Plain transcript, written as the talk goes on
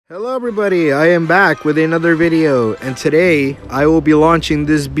Hello everybody, I am back with another video, and today I will be launching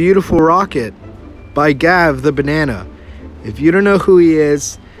this beautiful rocket by Gav the Banana. If you don't know who he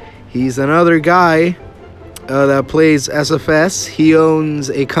is, he's another guy that plays SFS. He owns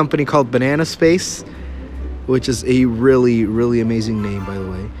a company called BananaSpace, which is a really amazing name, by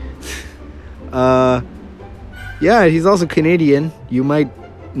the way. Yeah, he's also Canadian. You might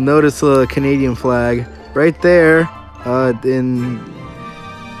notice the Canadian flag right there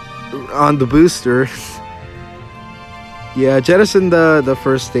on the booster. Yeah, jettison the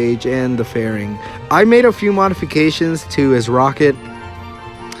first stage and the fairing. I made a few modifications to his rocket.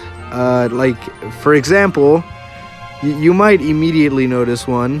 Like, for example, you might immediately notice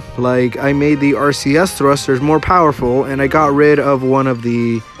one. Like, I made the RCS thrusters more powerful, and I got rid of one of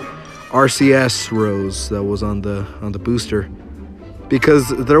the RCS rows that was on the booster, because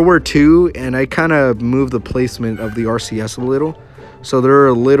there were two, and I kind of moved the placement of the RCS a little, so they're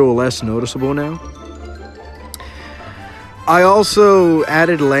a little less noticeable now. I also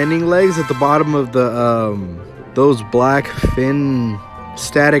added landing legs at the bottom of the those black fin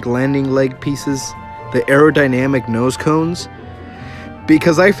static landing leg pieces, the aerodynamic nose cones,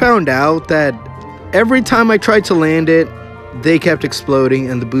 because I found out that every time I tried to land it, they kept exploding,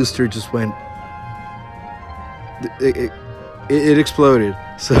 and the booster just went, it exploded.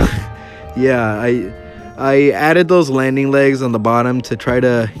 So yeah, I added those landing legs on the bottom to try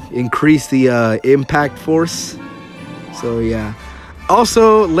to increase the impact force. So yeah.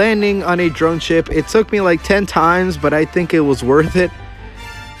 Also, landing on a drone ship, it took me like 10 times, but I think it was worth it.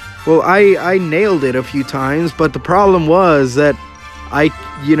 Well, I nailed it a few times, but the problem was that I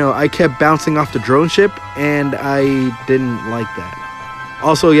kept bouncing off the drone ship, and I didn't like that.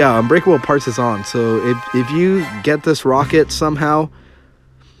 Also, yeah, Unbreakable Parts is on, so if you get this rocket somehow,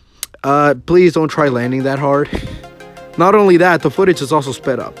 please don't try landing that hard. Not only that, the footage is also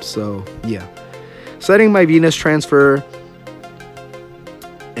sped up, so yeah. Setting my Venus transfer,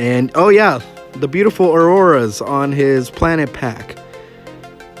 and oh yeah, the beautiful auroras on his planet pack.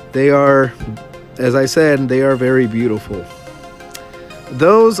 They are, as I said, they are very beautiful.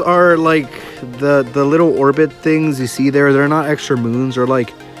 Those are like the little orbit things you see there. They're not extra moons, or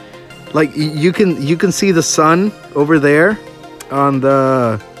like you can see the sun over there on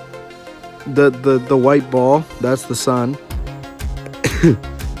the white ball. That's the sun.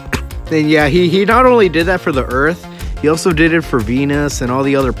 And yeah, he not only did that for the Earth, he also did it for Venus and all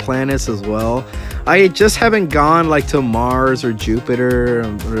the other planets as well. I just haven't gone like to Mars or Jupiter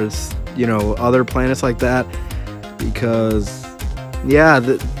or other planets like that, because yeah,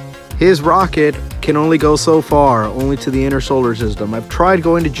 his rocket can only go so far, only to the inner solar system. I've tried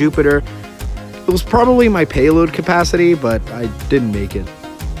going to Jupiter. It was probably my payload capacity, but I didn't make it.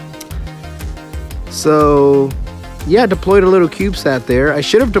 So yeah, deployed a little CubeSat there. I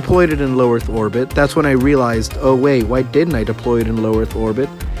should have deployed it in low Earth orbit. That's when I realized, oh wait, why didn't I deploy it in low Earth orbit?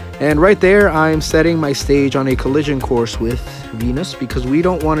 And right there, I'm setting my stage on a collision course with Venus, because we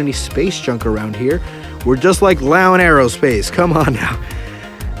don't want any space junk around here. We're just like Lown Aerospace. Come on now.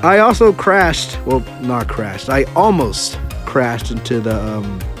 I also crashed. Well, not crashed. I almost crashed into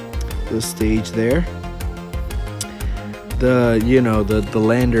the stage there. The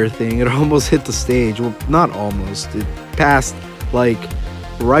lander thing. It almost hit the stage. Well, not almost. It passed like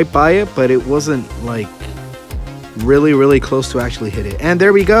right by it, but it wasn't like really close to actually hit it. And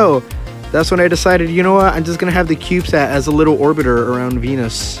there we go. That's when I decided, you know what, I'm just gonna have the CubeSat as a little orbiter around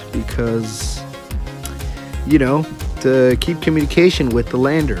Venus, because to keep communication with the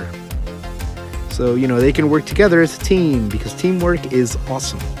lander, so they can work together as a team, because teamwork is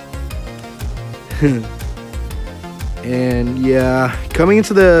awesome. And yeah, coming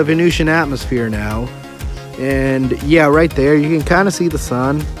into the Venusian atmosphere now, and yeah, right there you can kind of see the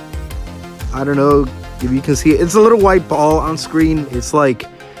sun. I don't know if you can see it. It's a little white ball on screen. It's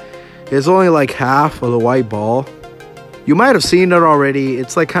only like half of the white ball. You might have seen it already.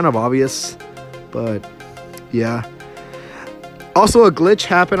 It's like kind of obvious, but yeah. Also, a glitch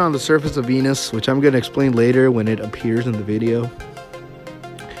happened on the surface of Venus, which I'm going to explain later when it appears in the video.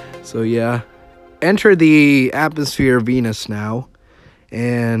 So yeah, enter the atmosphere of Venus now,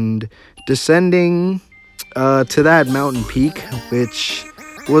 and descending to that mountain peak, which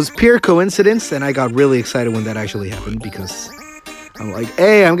was pure coincidence, and I got really excited when that actually happened, because I'm like,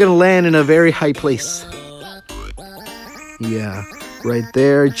 hey, I'm gonna land in a very high place. Yeah, right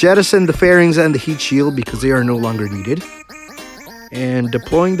there. Jettison the fairings and the heat shield, because they are no longer needed. And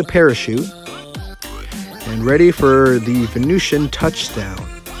deploying the parachute, and ready for the Venusian touchdown.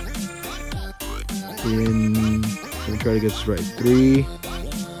 Let me try to get this right. 3.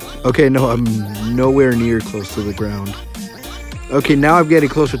 Okay, no, I'm nowhere near close to the ground. Okay, now I'm getting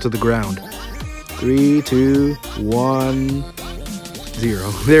closer to the ground. 3, 2, 1,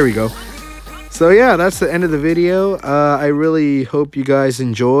 0. There we go. So yeah, that's the end of the video. I really hope you guys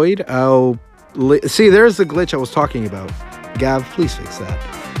enjoyed. See, there's the glitch I was talking about. Gav, please fix that.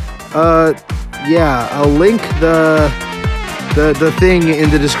 Yeah, I'll link the thing in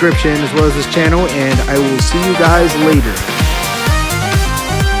the description as well as this channel, and I will see you guys later.